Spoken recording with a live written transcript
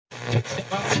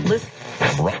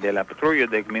De la patrulla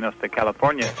de Caminos de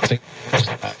California.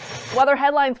 Weather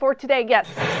headlines for today, yes.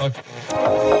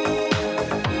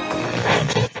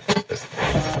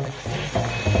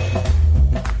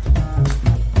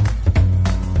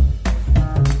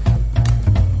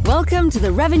 Welcome to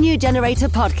the Revenue Generator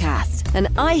Podcast, an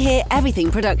I Hear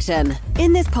Everything production.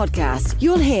 In this podcast,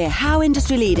 you'll hear how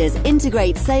industry leaders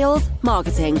integrate sales,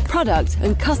 marketing, product,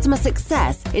 and customer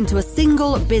success into a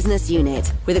single business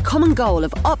unit with a common goal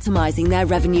of optimizing their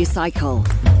revenue cycle.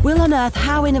 We'll unearth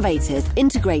how innovators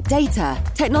integrate data,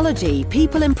 technology,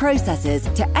 people, and processes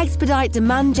to expedite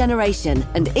demand generation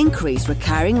and increase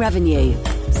recurring revenue.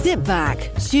 Sit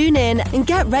back, tune in, and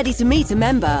get ready to meet a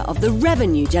member of the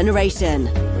revenue generation.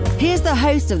 Here's the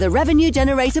host of the Revenue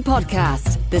Generator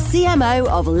Podcast, the CMO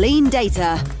of Lean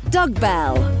Data, Doug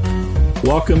Bell.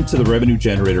 Welcome to the Revenue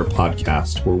Generator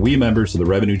Podcast, where we members of the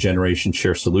Revenue Generation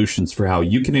share solutions for how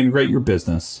you can integrate your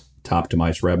business to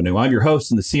optimize revenue. I'm your host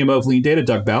and the CMO of Lean Data,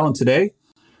 Doug Bell, and today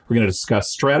we're going to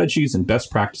discuss strategies and best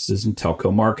practices in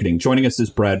telco marketing. Joining us is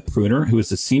Brad Pruner, who is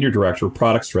the Senior Director of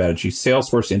Product Strategy,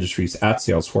 Salesforce Industries at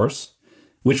Salesforce,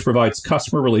 which provides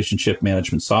customer relationship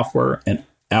management software and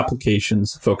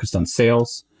applications focused on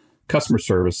sales, customer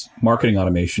service, marketing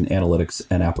automation, analytics,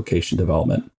 and application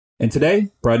development. And today,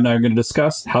 Brad and I are going to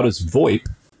discuss how does VoIP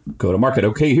go to market.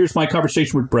 Okay, here's my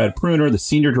conversation with Brad Pruner, the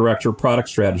Senior Director of Product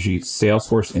Strategy,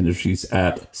 Salesforce Industries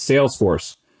at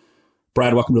Salesforce.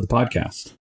 Brad, welcome to the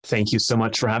podcast. Thank you so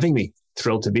much for having me.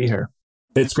 Thrilled to be here.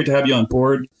 It's great to have you on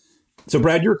board. So,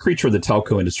 Brad, you're a creature of the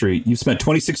telco industry. You've spent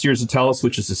 26 years at TELUS,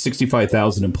 which is a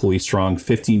 65,000 employee strong,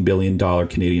 $15 billion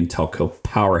Canadian telco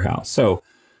powerhouse. So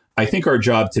I think our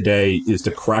job today is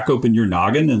to crack open your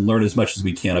noggin and learn as much as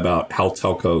we can about how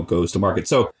telco goes to market.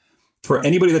 So for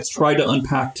anybody that's tried to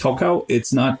unpack telco,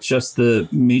 it's not just the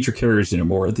major carriers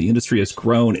anymore. The industry has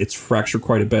grown. It's fractured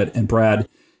quite a bit. And Brad,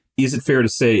 is it fair to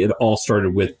say it all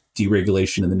started with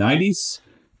deregulation in the 90s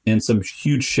and some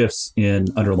huge shifts in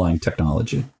underlying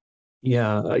technology?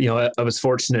 Yeah, I was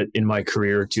fortunate in my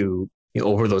career to,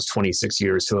 over those 26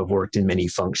 years, to have worked in many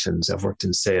functions. I've worked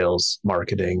in sales,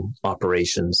 marketing,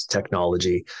 operations,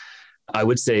 technology. I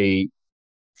would say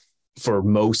for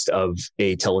most of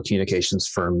a telecommunications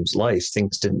firm's life,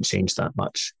 things didn't change that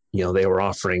much. They were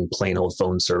offering plain old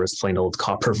phone service, plain old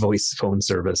copper voice phone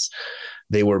service.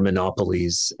 They were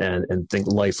monopolies and think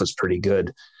life was pretty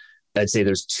good. I'd say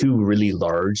there's two really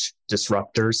large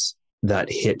disruptors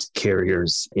that hit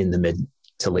carriers in the mid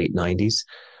to late 90s.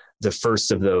 The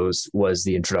first of those was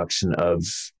the introduction of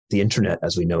the internet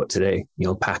as we know it today,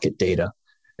 packet data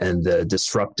and the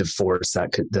disruptive force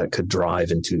that could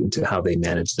drive into how they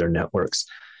manage their networks.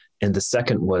 And the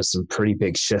second was some pretty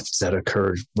big shifts that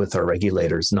occurred with our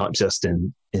regulators, not just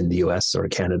in the US or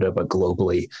Canada, but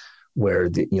globally, where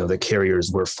the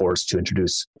carriers were forced to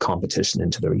introduce competition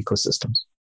into their ecosystems.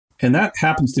 And that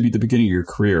happens to be the beginning of your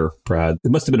career, Brad. It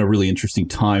must have been a really interesting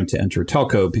time to enter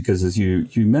telco because, as you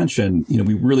mentioned,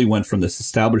 we really went from this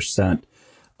established set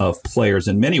of players,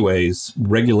 in many ways,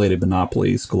 regulated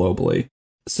monopolies globally.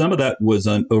 Some of that was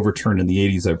overturned in the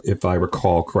 80s, if I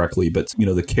recall correctly. But,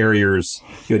 the carriers,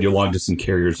 you had your long-distance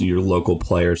carriers and your local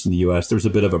players in the U.S. There was a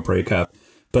bit of a breakup.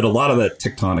 But a lot of that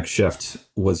tectonic shift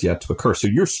was yet to occur. So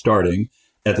you're starting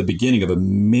at the beginning of a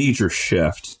major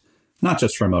shift, not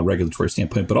just from a regulatory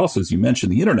standpoint, but also, as you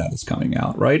mentioned, the internet is coming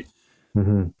out, right?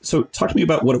 Mm-hmm. So talk to me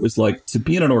about what it was like to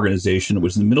be in an organization that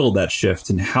was in the middle of that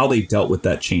shift and how they dealt with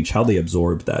that change, how they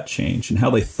absorbed that change, and how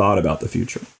they thought about the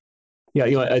future. Yeah,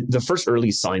 the first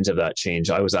early signs of that change,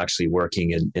 I was actually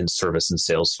working in service and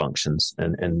sales functions,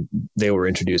 and they were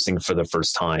introducing for the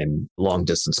first time long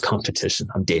distance competition.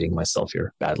 I'm dating myself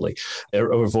here badly,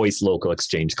 or voice local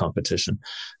exchange competition.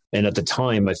 And at the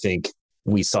time, I think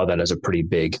we saw that as a pretty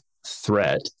big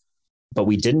threat, but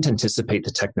we didn't anticipate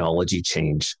the technology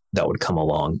change that would come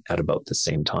along at about the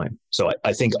same time. So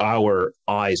I think our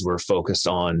eyes were focused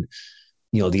on,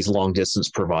 these long distance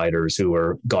providers who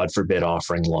are, God forbid,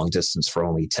 offering long distance for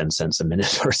only 10 cents a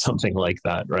minute or something like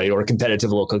that, right? Or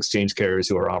competitive local exchange carriers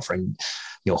who are offering,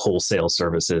 wholesale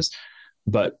services.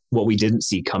 But what we didn't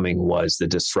see coming was the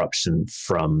disruption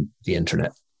from the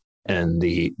internet and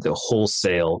the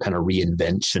wholesale kind of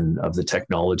reinvention of the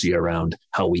technology around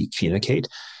how we communicate.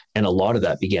 And a lot of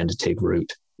that began to take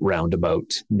root round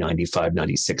about 95,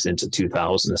 96 into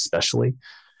 2000, especially.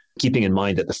 Keeping in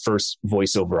mind that the first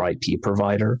voice over IP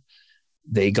provider,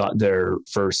 they got their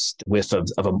first whiff of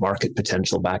a market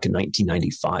potential back in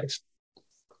 1995.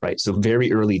 Right. So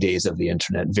very early days of the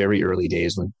internet, very early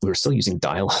days when we were still using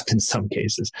dial-up in some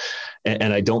cases.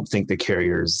 And I don't think the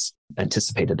carriers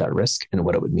anticipated that risk and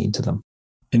what it would mean to them.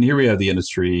 And here we have the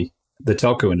industry the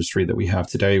telco industry that we have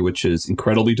today, which is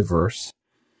incredibly diverse.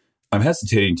 I'm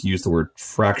hesitating to use the word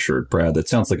fractured, Brad. That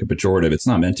sounds like a pejorative. It's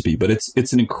not meant to be, but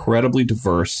it's an incredibly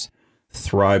diverse,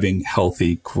 thriving,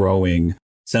 healthy, growing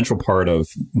central part of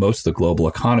most of the global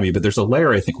economy. But there's a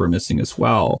layer I think we're missing as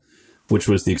well, which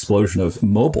was the explosion of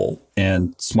mobile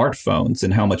and smartphones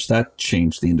and how much that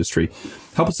changed the industry.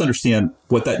 Help us understand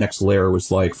what that next layer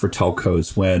was like for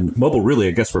telcos when mobile really,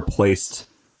 I guess, replaced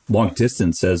long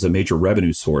distance as a major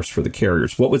revenue source for the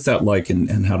carriers. What was that like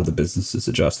and how did the businesses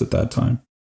adjust at that time?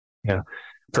 Yeah.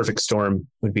 Perfect storm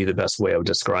would be the best way I would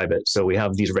describe it. So we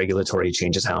have these regulatory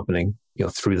changes happening,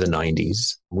 through the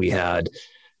 90s. We had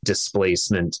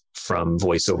displacement from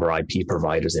voice over IP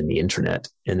providers in the internet,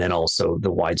 and then also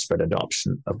the widespread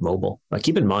adoption of mobile. Now,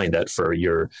 keep in mind that for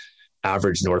your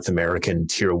average North American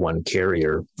tier one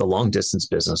carrier, the long distance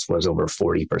business was over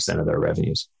 40% of their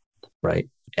revenues, right?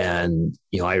 And,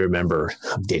 I remember,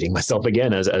 I'm dating myself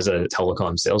again, as a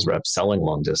telecom sales rep selling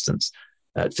long distance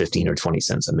at 15 or 20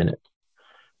 cents a minute.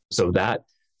 So that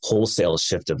wholesale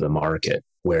shift of the market,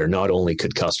 where not only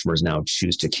could customers now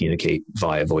choose to communicate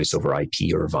via voice over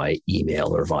IP or via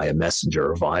email or via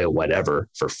messenger or via whatever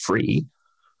for free,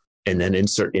 and then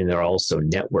insert in there also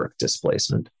network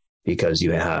displacement, because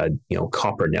you had,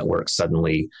 copper networks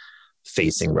suddenly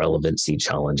facing relevancy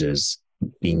challenges,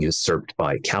 being usurped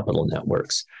by capital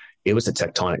networks. It was a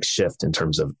tectonic shift in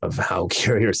terms of how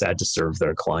carriers had to serve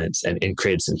their clients and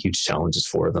created some huge challenges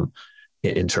for them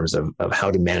in terms of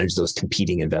how to manage those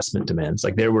competing investment demands.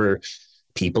 Like, there were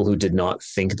people who did not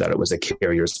think that it was a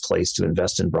carrier's place to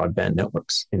invest in broadband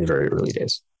networks in the very early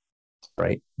days,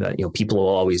 right? That, people will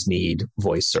always need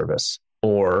voice service.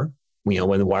 Or, when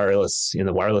in the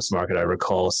wireless market, I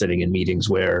recall sitting in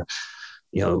meetings where,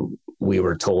 we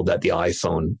were told that the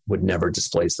iPhone would never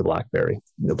displace the BlackBerry.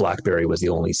 The BlackBerry was the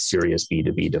only serious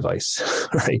B2B device,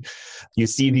 right? You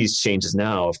see these changes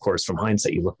now, of course, from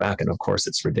hindsight, you look back and of course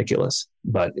it's ridiculous.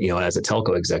 But, as a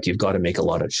telco exec, you've got to make a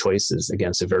lot of choices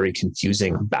against a very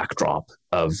confusing backdrop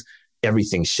of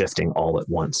everything shifting all at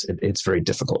once. It's very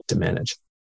difficult to manage.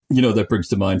 That brings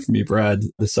to mind for me, Brad,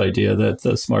 this idea that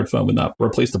the smartphone would not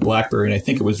replace the BlackBerry. And I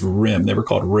think it was RIM. They were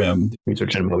called RIM.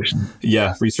 Research in Motion.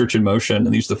 Yeah, Research in Motion.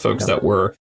 And these are the folks that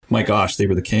were, my gosh, they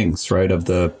were the kings, right, of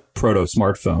the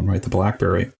proto-smartphone, right, the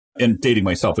BlackBerry. And dating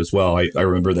myself as well, I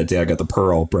remember that day I got the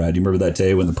Pearl, Brad. You remember that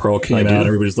day when the Pearl came out?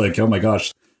 Everybody's like, oh my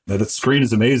gosh, the screen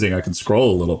is amazing. I can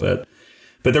scroll a little bit.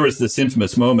 But there was this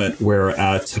infamous moment where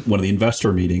at one of the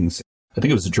investor meetings, I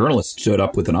think it was a journalist stood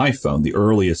up with an iPhone, the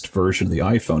earliest version of the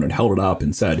iPhone, and held it up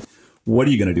and said, what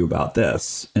are you going to do about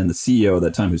this? And the CEO at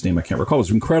that time, whose name I can't recall, was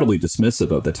incredibly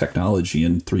dismissive of the technology.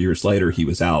 And 3 years later, he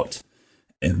was out.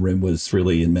 And RIM was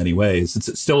really, in many ways,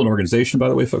 it's still an organization, by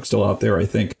the way, folks, still out there, I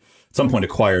think, at some point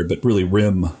acquired, but really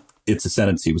RIM, its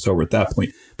ascendancy was over at that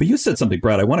point. But you said something,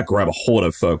 Brad, I want to grab a hold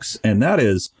of, folks, and that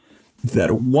is that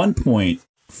at one point,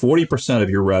 40% of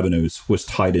your revenues was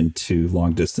tied into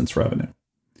long distance revenue.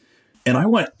 And I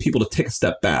want people to take a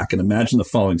step back and imagine the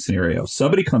following scenario.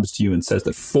 Somebody comes to you and says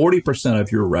that 40%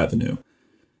 of your revenue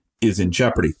is in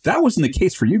jeopardy. That wasn't the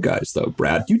case for you guys, though,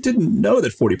 Brad. You didn't know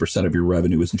that 40% of your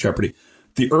revenue was in jeopardy.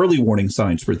 The early warning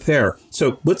signs were there.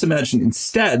 So let's imagine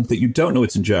instead that you don't know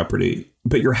it's in jeopardy,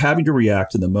 but you're having to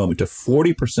react in the moment to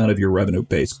 40% of your revenue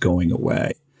base going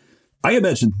away. I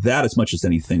imagine that as much as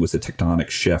anything was a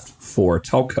tectonic shift for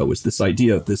telco, was this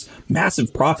idea of this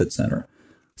massive profit center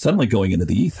suddenly going into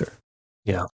the ether.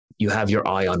 Yeah. You have your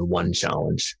eye on one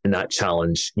challenge. And that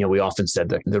challenge, we often said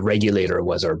that the regulator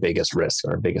was our biggest risk,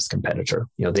 our biggest competitor.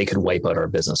 They could wipe out our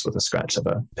business with a scratch of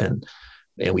a pen.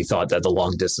 And we thought that the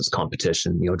long distance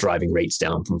competition, driving rates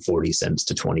down from 40 cents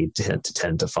to 20 to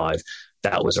 10 to 5,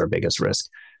 that was our biggest risk.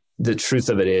 The truth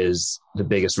of it is the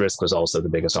biggest risk was also the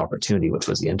biggest opportunity, which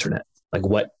was the internet. Like,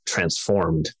 what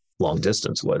transformed long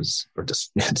distance was, or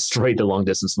destroyed the long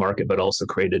distance market, but also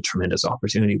created tremendous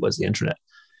opportunity, was the internet.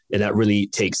 And that really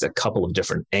takes a couple of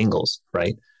different angles,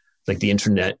 right? Like, the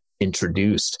internet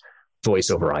introduced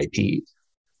voice over IP,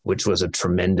 which was a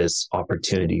tremendous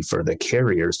opportunity for the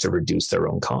carriers to reduce their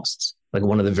own costs. Like,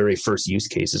 one of the very first use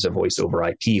cases of voice over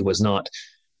IP was not,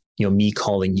 me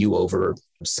calling you over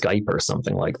Skype or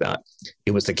something like that.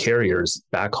 It was the carriers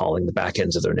backhauling the back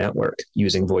ends of their network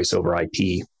using voice over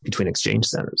IP between exchange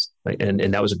centers, right?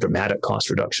 And that was a dramatic cost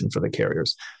reduction for the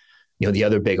carriers. The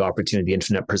other big opportunity the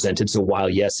internet presented, so while,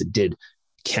 yes, it did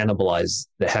cannibalize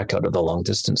the heck out of the long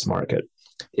distance market,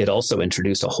 it also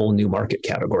introduced a whole new market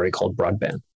category called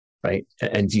broadband, right?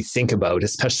 And if you think about,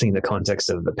 especially in the context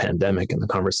of the pandemic and the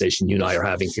conversation you and I are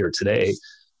having here today,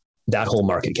 that whole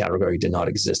market category did not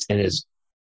exist and is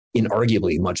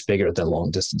inarguably much bigger than long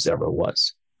distance ever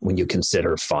was. When you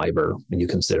consider fiber, when you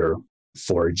consider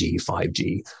 4G,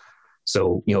 5G.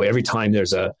 So, every time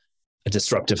there's a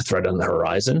disruptive threat on the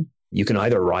horizon, you can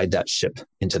either ride that ship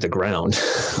into the ground,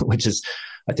 which is,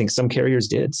 I think some carriers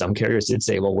did. Some carriers did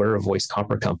say, well, we're a voice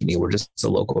copper company. We're just a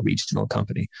local regional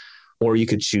company. Or you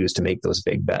could choose to make those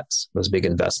big bets, those big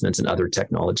investments in other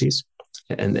technologies.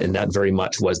 And that very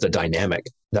much was the dynamic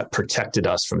that protected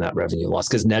us from that revenue loss.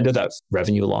 Because net of that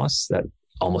revenue loss that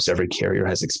almost every carrier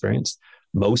has experienced,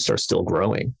 most are still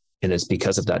growing. And it's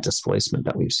because of that displacement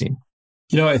that we've seen.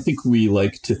 I think we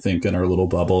like to think in our little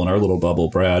bubble,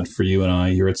 Brad, for you and I,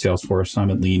 you're at Salesforce, I'm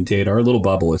at Lean Data, our little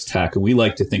bubble is tech. And we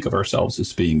like to think of ourselves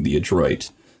as being the adroit,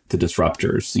 the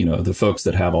disruptors, the folks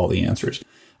that have all the answers.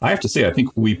 I have to say, I think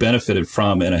we benefited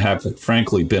from and have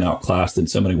frankly been outclassed in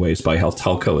so many ways by how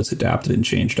telco has adapted and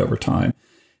changed over time.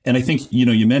 And I think,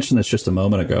 you mentioned this just a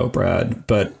moment ago, Brad,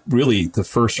 but really the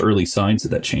first early signs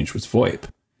of that change was VoIP.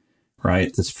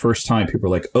 Right? This first time people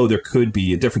were like, oh, there could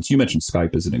be a difference. You mentioned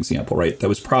Skype as an example, right? That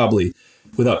was probably,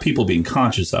 without people being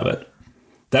conscious of it,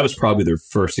 that was probably their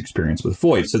first experience with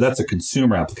VoIP. So that's a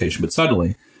consumer application. But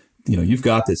suddenly, you've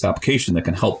got this application that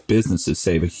can help businesses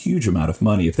save a huge amount of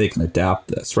money if they can adapt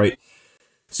this, right?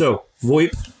 So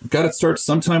VoIP got its start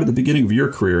sometime at the beginning of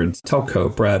your career in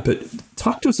telco, Brad. But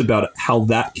talk to us about how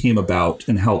that came about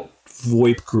and how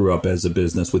VoIP grew up as a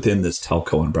business within this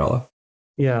telco umbrella.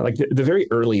 Yeah, like the very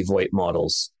early VoIP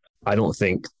models, I don't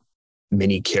think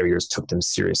many carriers took them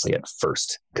seriously at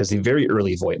first, because the very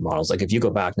early VoIP models, like if you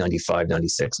go back 95,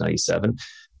 96, 97,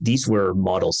 these were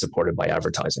models supported by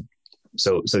advertising.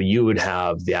 So you would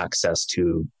have the access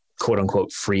to quote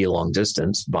unquote free long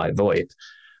distance by VoIP,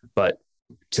 but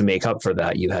to make up for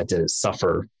that, you had to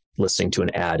suffer listening to an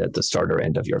ad at the start or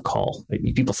end of your call.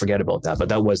 People forget about that, but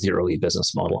that was the early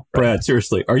business model. Right? Brad,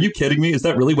 seriously, are you kidding me? Is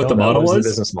that really what the model was? The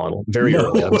business model. Very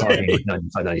early. I'm talking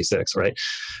 95, 96, right?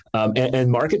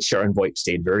 And market share in VoIP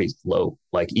stayed very low.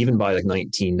 Like even by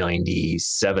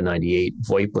 1997, 98,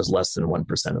 VoIP was less than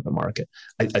 1% of the market.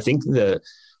 I think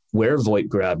where VoIP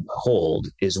grabbed hold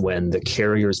is when the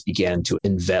carriers began to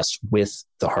invest with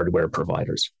the hardware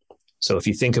providers. So if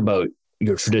you think about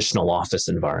your traditional office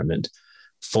environment,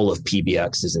 full of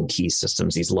PBXs and key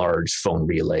systems, these large phone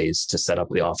relays to set up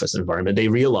the office environment, they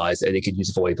realized that they could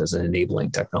use VoIP as an enabling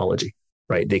technology,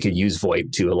 right? They could use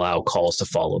VoIP to allow calls to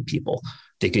follow people.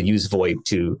 They could use VoIP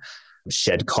to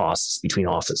shed costs between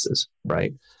offices,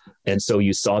 right? And so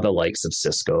you saw the likes of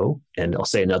Cisco, and I'll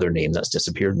say another name that's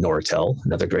disappeared, Nortel,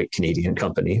 another great Canadian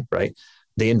company, right?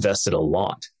 They invested a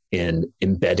lot in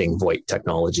embedding VoIP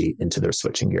technology into their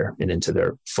switching gear and into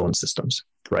their phone systems,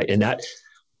 right? And that,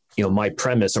 my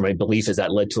premise or my belief is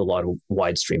that led to a lot of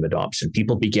wide stream adoption.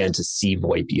 People began to see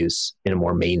VoIP use in a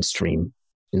more mainstream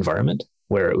environment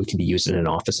where it can be used in an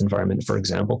office environment, for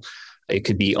example. It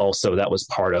could be also, that was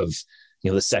part of,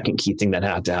 the second key thing that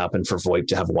had to happen for VoIP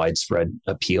to have widespread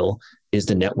appeal is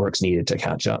the networks needed to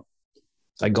catch up.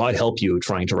 Like God help you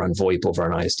trying to run VoIP over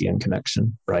an ISDN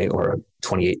connection, right? Or a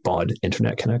 28 baud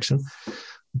internet connection.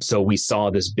 So we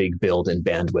saw this big build in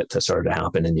bandwidth that started to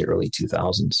happen in the early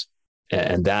 2000s.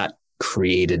 And that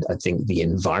created, I think, the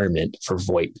environment for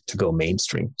VoIP to go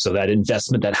mainstream. So that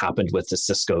investment that happened with the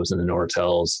Ciscos and the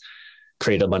Nortels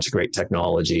created a bunch of great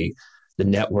technology. The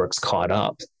networks caught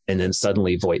up, and then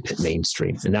suddenly VoIP hit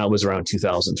mainstream. And that was around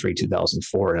 2003,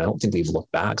 2004. And I don't think we've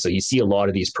looked back. So you see a lot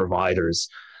of these providers,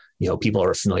 people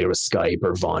are familiar with Skype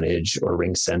or Vonage or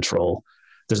RingCentral.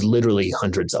 There's literally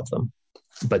hundreds of them.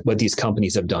 But what these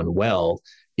companies have done well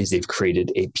is they've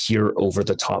created a pure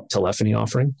over-the-top telephony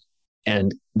offering.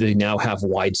 And they now have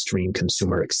wide stream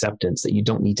consumer acceptance that you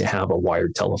don't need to have a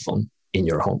wired telephone in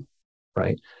your home,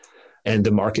 right? And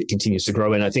the market continues to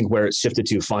grow. And I think where it's shifted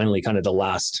to finally kind of the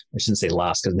last, I shouldn't say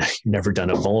last because you're never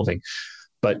done evolving,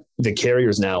 but the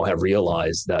carriers now have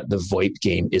realized that the VoIP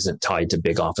game isn't tied to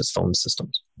big office phone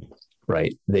systems,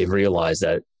 right? They've realized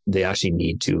that they actually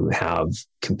need to have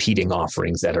competing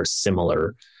offerings that are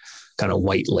similar, kind of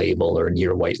white label or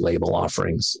near white label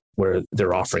offerings where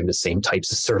they're offering the same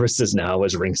types of services now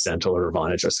as RingCentral or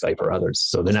Vonage or Skype or others.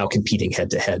 So they're now competing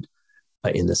head to head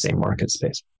in the same market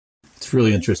space. It's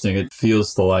really interesting. It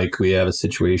feels like we have a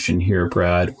situation here,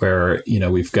 Brad, where,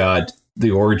 we've got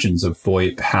the origins of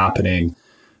VoIP happening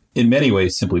in many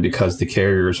ways simply because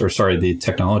the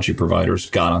technology providers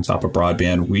got on top of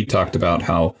broadband. We talked about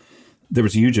how there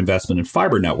was a huge investment in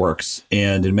fiber networks.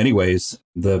 And in many ways,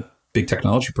 the big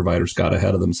technology providers got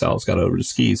ahead of themselves, got over the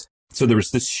skis. So there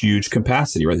was this huge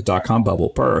capacity, right? The dot-com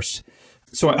bubble burst.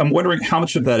 So I'm wondering how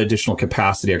much of that additional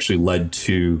capacity actually led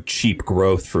to cheap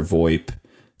growth for VoIP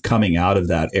coming out of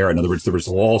that era. In other words, there was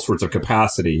all sorts of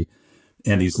capacity,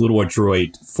 and these little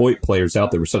adroit VoIP players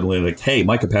out there were suddenly like, hey,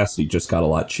 my capacity just got a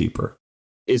lot cheaper.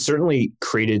 it certainly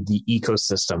created the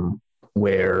ecosystem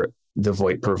where the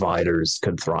VoIP providers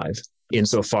could thrive.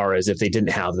 Insofar as if they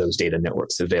didn't have those data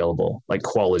networks available, like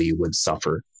quality would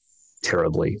suffer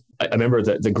terribly. I remember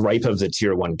that the gripe of the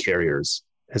tier one carriers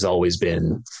has always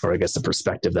been, or I guess the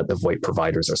perspective that the VoIP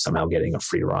providers are somehow getting a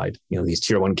free ride. These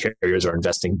tier one carriers are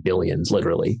investing billions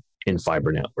literally in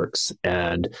fiber networks.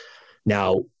 And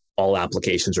now all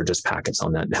applications are just packets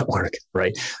on that network,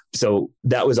 right? So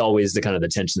that was always the kind of the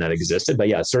tension that existed. But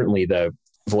yeah, certainly the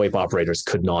VoIP operators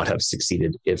could not have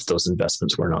succeeded if those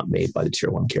investments were not made by the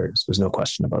tier one carriers. There's no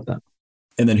question about that.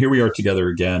 And then here we are together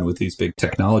again with these big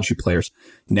technology players.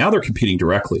 Now they're competing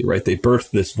directly, right? They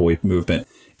birthed this VoIP movement.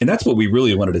 And that's what we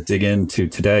really wanted to dig into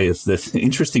today is this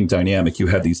interesting dynamic. You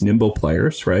have these nimble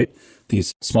players, right?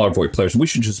 These smaller VoIP players. And we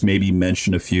should just maybe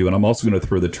mention a few. And I'm also going to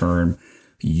throw the term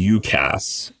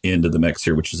UCaaS into the mix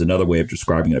here, which is another way of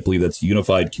describing it. I believe that's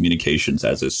Unified Communications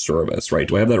as a Service, right?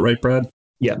 Do I have that right, Brad?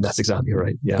 Yeah, that's exactly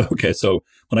right. Yeah. Okay. So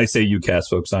when I say UCaaS,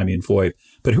 folks, I mean VoIP.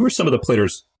 But who are some of the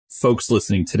players folks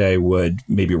listening today would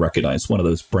maybe recognize, one of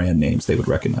those brand names they would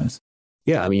recognize?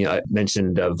 Yeah. I mean, I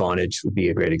mentioned Vonage would be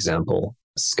a great example.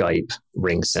 Skype,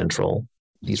 RingCentral.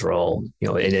 These are all,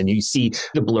 and you see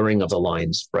the blurring of the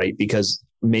lines, right? Because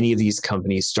many of these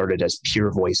companies started as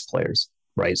pure voice players,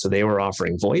 right? So they were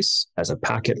offering voice as a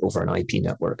packet over an IP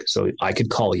network. So I could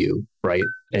call you, right?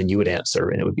 And you would answer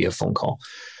and it would be a phone call.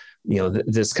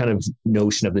 This kind of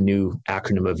notion of the new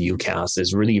acronym of UCaaS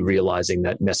is really realizing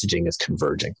that messaging is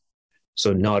converging.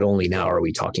 So not only now are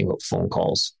we talking about phone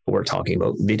calls, but we're talking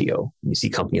about video. You see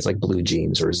companies like Blue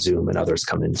Jeans or Zoom and others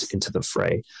come into the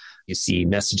fray. You see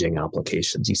messaging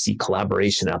applications, you see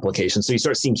collaboration applications. So you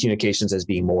start seeing communications as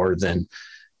being more than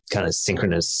kind of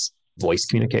synchronous voice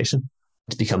communication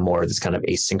to become more of this kind of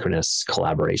asynchronous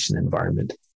collaboration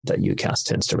environment that UCaaS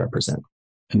tends to represent.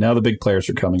 And now the big players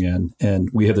are coming in and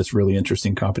we have this really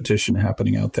interesting competition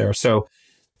happening out there. So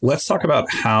let's talk about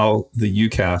how the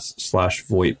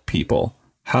UCaaS/VoIP people,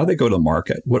 how they go to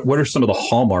market. What are some of the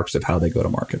hallmarks of how they go to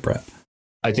market, Brett?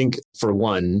 I think for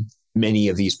one, many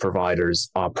of these providers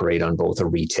operate on both a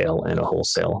retail and a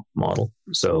wholesale model.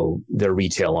 So their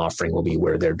retail offering will be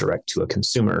where they're direct to a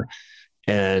consumer.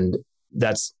 And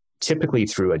that's typically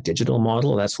through a digital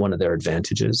model. That's one of their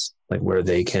advantages, like where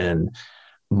they can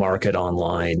market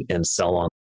online and sell on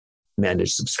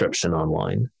managed subscription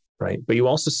online, right? But you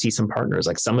also see some partners,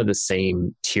 like some of the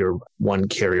same tier one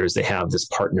carriers, they have this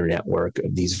partner network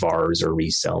of these VARs or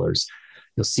resellers.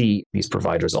 You'll see these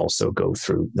providers also go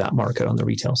through that market on the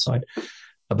retail side.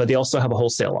 But they also have a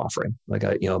wholesale offering, like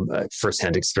a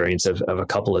firsthand experience of a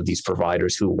couple of these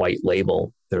providers who white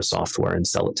label their software and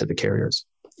sell it to the carriers.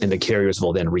 And the carriers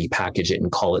will then repackage it and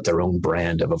call it their own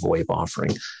brand of a VoIP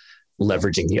offering,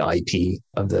 leveraging the IP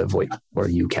of the VoIP or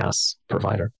UCaaS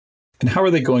provider. And how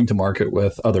are they going to market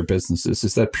with other businesses?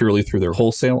 Is that purely through their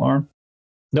wholesale arm?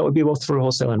 No, it would be both through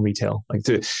wholesale and retail. Like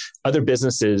to other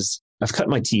businesses, I've cut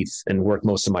my teeth and worked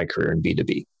most of my career in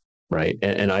B2B, right?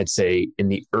 And I'd say in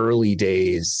the early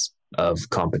days of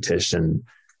competition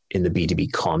in the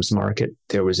B2B comms market,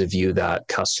 there was a view that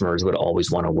customers would always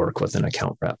want to work with an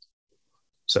account rep.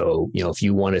 So, if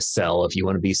you want to sell, if you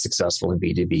want to be successful in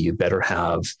B2B, you better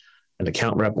have an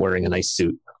account rep wearing a nice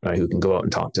suit, right, who can go out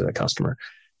and talk to the customer.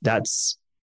 That's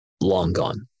long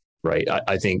gone, right?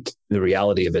 I think the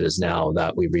reality of it is now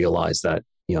that we realize that,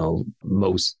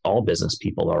 most all business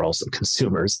people are also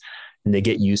consumers and they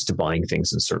get used to buying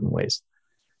things in certain ways.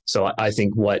 So I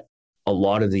think what a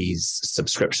lot of these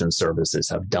subscription services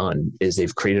have done is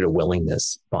they've created a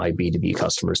willingness by B2B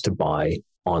customers to buy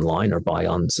online or buy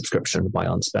on subscription, buy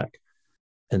on spec.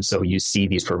 And so you see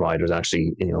these providers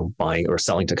actually, buying or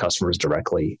selling to customers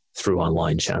directly through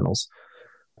online channels.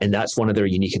 And that's one of their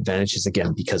unique advantages,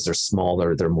 again, because they're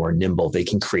smaller, they're more nimble. They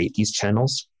can create these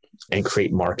channels and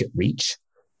create market reach,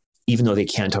 even though they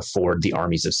can't afford the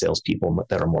armies of salespeople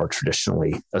that are more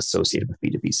traditionally associated with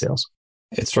B2B sales.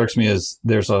 It strikes me as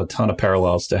there's a ton of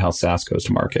parallels to how SaaS goes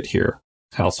to market here,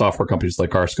 how software companies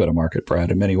like ours go to market,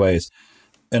 Brad, in many ways.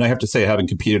 And I have to say, having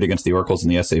competed against the Oracles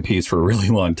and the SAPs for a really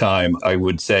long time, I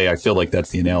would say I feel like that's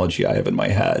the analogy I have in my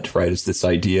head, right? It's this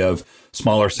idea of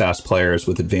smaller SaaS players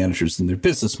with advantages in their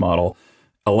business model,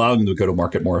 allowing them to go to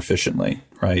market more efficiently,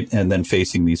 right? And then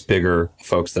facing these bigger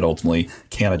folks that ultimately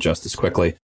can't adjust as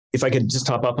quickly. If I could just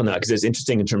top up on that, because it's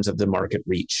interesting in terms of the market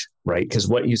reach, right? Because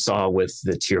what you saw with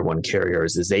the tier one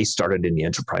carriers is they started in the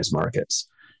enterprise markets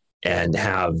and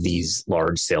have these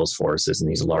large sales forces and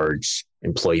these large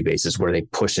employee bases where they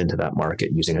push into that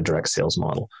market using a direct sales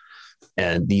model.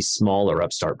 And these smaller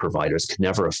upstart providers could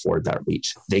never afford that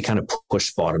reach. They kind of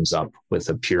push bottoms up with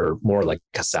a pure, more like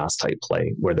a SaaS type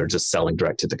play where they're just selling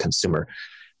direct to the consumer.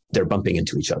 they're bumping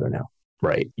into each other now,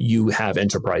 right? You have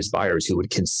enterprise buyers who would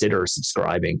consider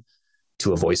subscribing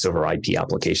to a voice over IP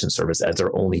application service as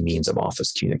their only means of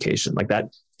office communication. Like that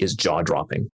is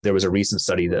jaw-dropping. There was a recent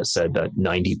study that said that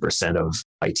 90% of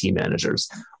IT managers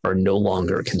are no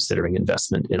longer considering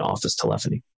investment in office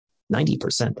telephony.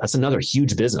 90%. That's another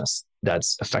huge business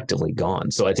that's effectively gone.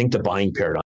 So I think the buying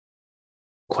paradigm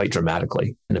quite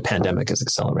dramatically, and the pandemic has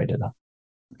accelerated that.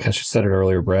 Gosh, you said it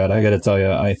earlier, Brad. I got to tell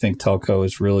you, I think telco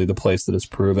is really the place that has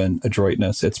proven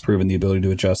adroitness. It's proven the ability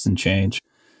to adjust and change.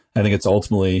 I think it's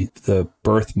ultimately the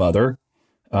birth mother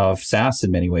of SaaS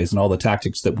in many ways, and all the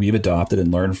tactics that we've adopted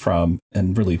and learned from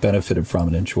and really benefited from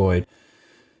and enjoyed.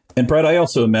 And Brad, I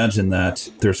also imagine that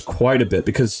there's quite a bit,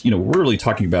 because, we're really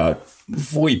talking about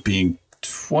VoIP being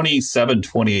 27,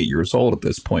 28 years old at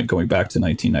this point, going back to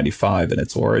 1995 and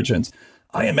its origins.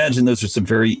 I imagine those are some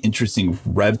very interesting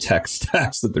rev tech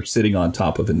stacks that they're sitting on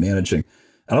top of and managing.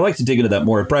 And I'd like to dig into that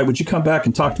more. Brad, would you come back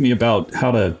and talk to me about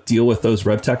how to deal with those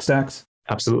rev tech stacks?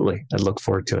 Absolutely. I'd look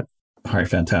forward to it. All right,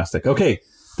 fantastic. Okay,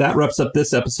 that wraps up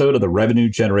this episode of the Revenue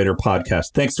Generator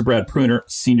Podcast. Thanks to Brad Pruner,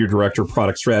 Senior Director of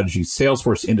Product Strategy,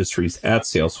 Salesforce Industries at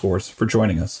Salesforce, for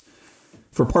joining us.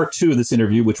 For part 2 of this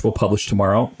interview, which we'll publish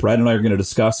tomorrow, Brad and I are going to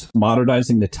discuss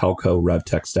modernizing the telco rev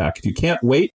tech stack. If you can't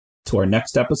wait to our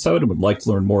next episode and would like to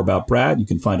learn more about Brad, you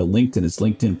can find a link in his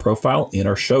LinkedIn profile in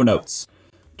our show notes.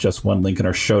 Just one link in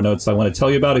our show notes I want to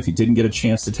tell you about. If you didn't get a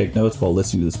chance to take notes while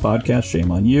listening to this podcast,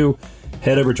 shame on you.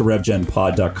 Head over to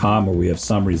revgenpod.com, where we have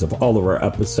summaries of all of our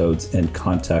episodes and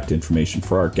contact information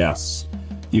for our guests.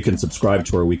 You can subscribe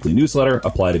to our weekly newsletter,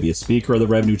 apply to be a speaker of the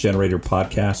Revenue Generator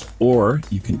podcast, or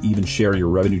you can even share your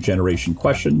revenue generation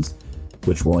questions,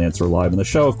 which we'll answer live on the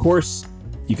show, of course.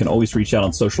 You can always reach out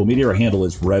on social media. Our handle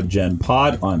is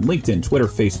RevGenPod on LinkedIn, Twitter,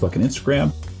 Facebook, and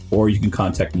Instagram, or you can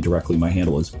contact me directly. My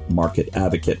handle is Market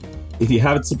Advocate. If you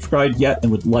haven't subscribed yet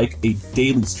and would like a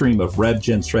daily stream of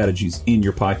RevGen strategies in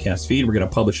your podcast feed, we're going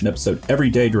to publish an episode every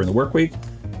day during the work week.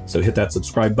 So hit that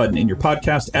subscribe button in your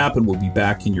podcast app and we'll be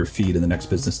back in your feed in the next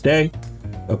business day.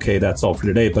 Okay, that's all for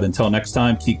today. But until next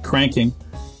time, keep cranking,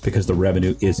 because the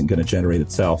revenue isn't going to generate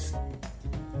itself.